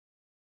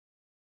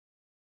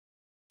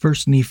1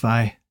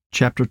 Nephi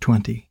chapter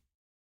 20.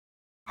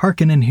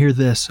 Hearken and hear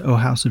this, O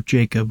house of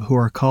Jacob, who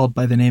are called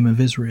by the name of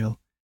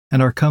Israel,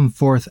 and are come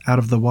forth out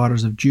of the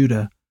waters of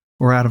Judah,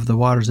 or out of the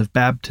waters of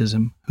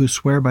baptism, who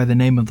swear by the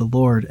name of the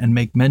Lord, and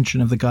make mention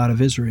of the God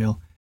of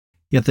Israel,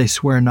 yet they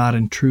swear not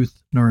in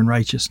truth nor in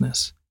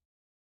righteousness.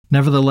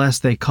 Nevertheless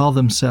they call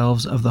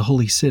themselves of the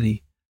holy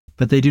city,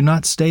 but they do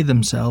not stay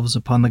themselves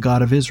upon the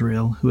God of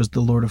Israel, who is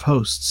the Lord of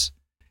hosts.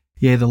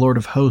 Yea, the Lord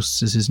of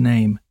hosts is his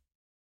name.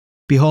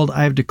 Behold,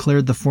 I have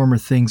declared the former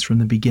things from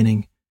the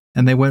beginning,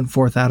 and they went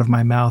forth out of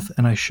my mouth,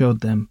 and I showed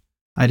them.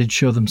 I did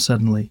show them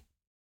suddenly.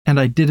 And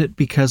I did it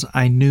because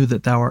I knew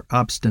that thou art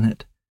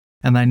obstinate,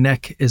 and thy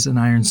neck is an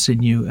iron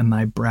sinew, and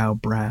thy brow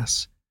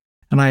brass.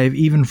 And I have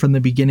even from the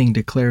beginning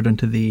declared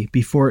unto thee,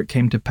 before it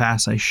came to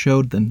pass I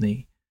showed them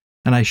thee.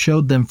 And I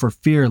showed them for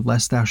fear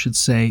lest thou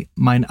shouldst say,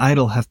 Mine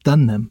idol hath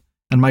done them,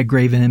 and my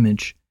graven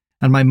image,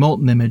 and my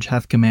molten image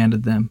hath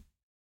commanded them.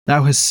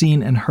 Thou hast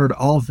seen and heard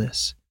all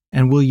this,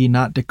 and will ye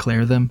not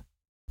declare them?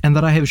 And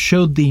that I have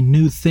showed thee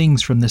new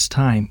things from this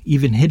time,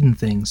 even hidden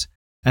things,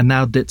 and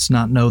thou didst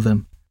not know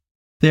them.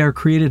 They are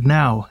created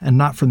now, and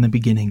not from the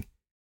beginning.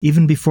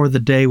 Even before the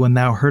day when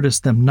thou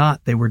heardest them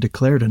not, they were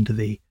declared unto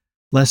thee,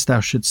 lest thou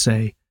shouldst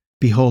say,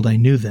 Behold, I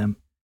knew them.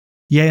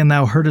 Yea, and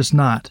thou heardest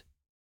not.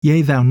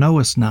 Yea, thou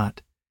knowest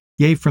not.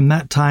 Yea, from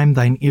that time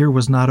thine ear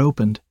was not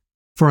opened.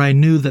 For I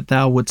knew that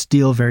thou wouldst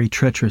deal very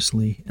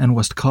treacherously, and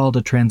wast called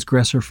a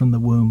transgressor from the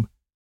womb.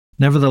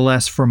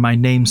 Nevertheless, for my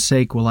name's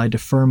sake will I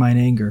defer mine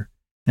anger,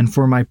 and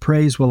for my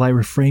praise will I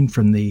refrain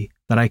from thee,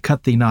 that I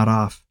cut thee not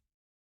off.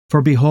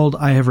 For behold,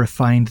 I have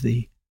refined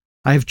thee.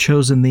 I have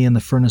chosen thee in the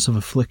furnace of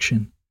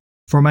affliction.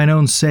 For mine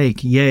own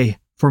sake, yea,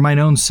 for mine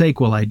own sake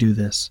will I do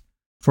this.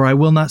 For I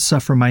will not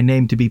suffer my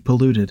name to be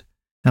polluted,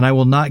 and I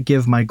will not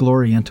give my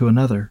glory unto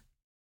another.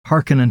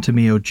 Hearken unto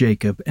me, O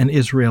Jacob, and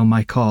Israel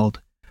my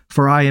called.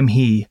 For I am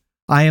he,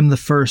 I am the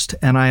first,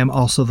 and I am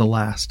also the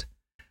last.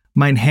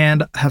 Mine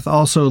hand hath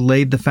also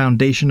laid the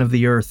foundation of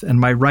the earth, and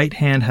my right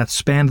hand hath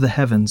spanned the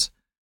heavens.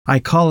 I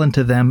call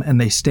unto them, and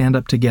they stand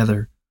up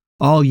together.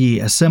 All ye,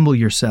 assemble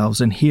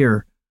yourselves, and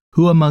hear,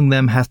 who among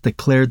them hath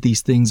declared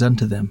these things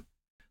unto them?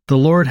 The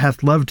Lord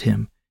hath loved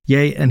him,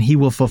 yea, and he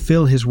will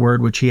fulfill his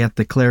word which he hath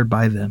declared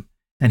by them,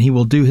 and he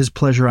will do his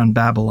pleasure on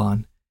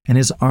Babylon, and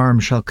his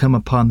arm shall come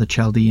upon the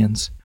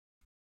Chaldeans.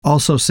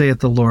 Also saith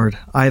the Lord,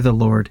 I the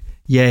Lord,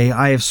 yea,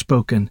 I have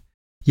spoken.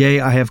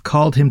 Yea, I have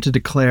called him to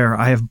declare,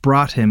 I have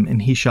brought him,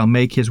 and he shall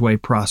make his way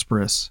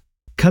prosperous.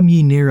 Come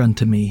ye near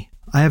unto me.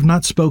 I have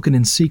not spoken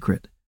in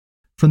secret.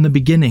 From the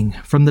beginning,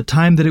 from the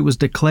time that it was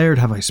declared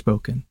have I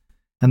spoken.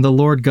 And the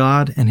Lord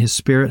God and his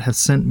Spirit hath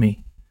sent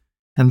me.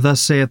 And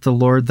thus saith the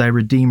Lord thy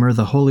Redeemer,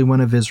 the Holy One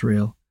of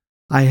Israel,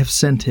 I have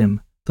sent him,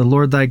 the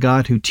Lord thy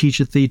God, who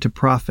teacheth thee to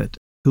profit,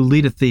 who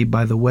leadeth thee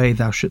by the way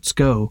thou shouldst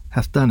go,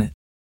 hath done it.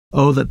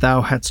 O that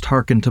thou hadst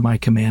hearkened to my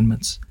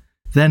commandments!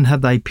 Then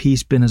had thy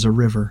peace been as a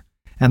river,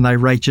 and thy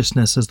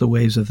righteousness as the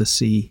waves of the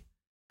sea.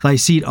 Thy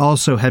seed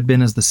also had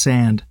been as the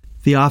sand,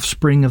 the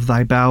offspring of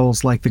thy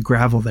bowels like the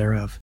gravel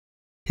thereof.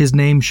 His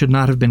name should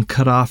not have been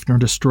cut off nor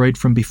destroyed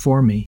from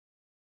before me.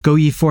 Go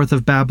ye forth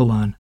of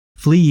Babylon,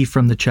 flee ye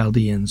from the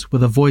Chaldeans,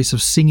 with a voice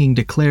of singing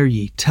declare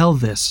ye, tell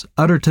this,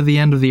 utter to the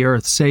end of the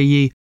earth, say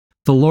ye,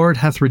 The Lord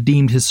hath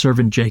redeemed his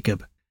servant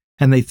Jacob.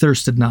 And they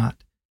thirsted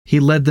not. He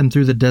led them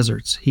through the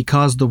deserts, he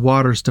caused the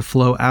waters to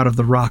flow out of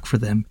the rock for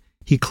them.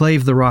 He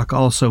clave the rock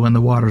also, and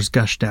the waters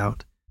gushed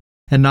out.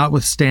 And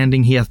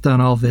notwithstanding he hath done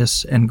all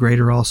this, and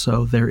greater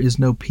also, there is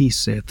no peace,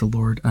 saith the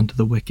Lord, unto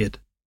the wicked.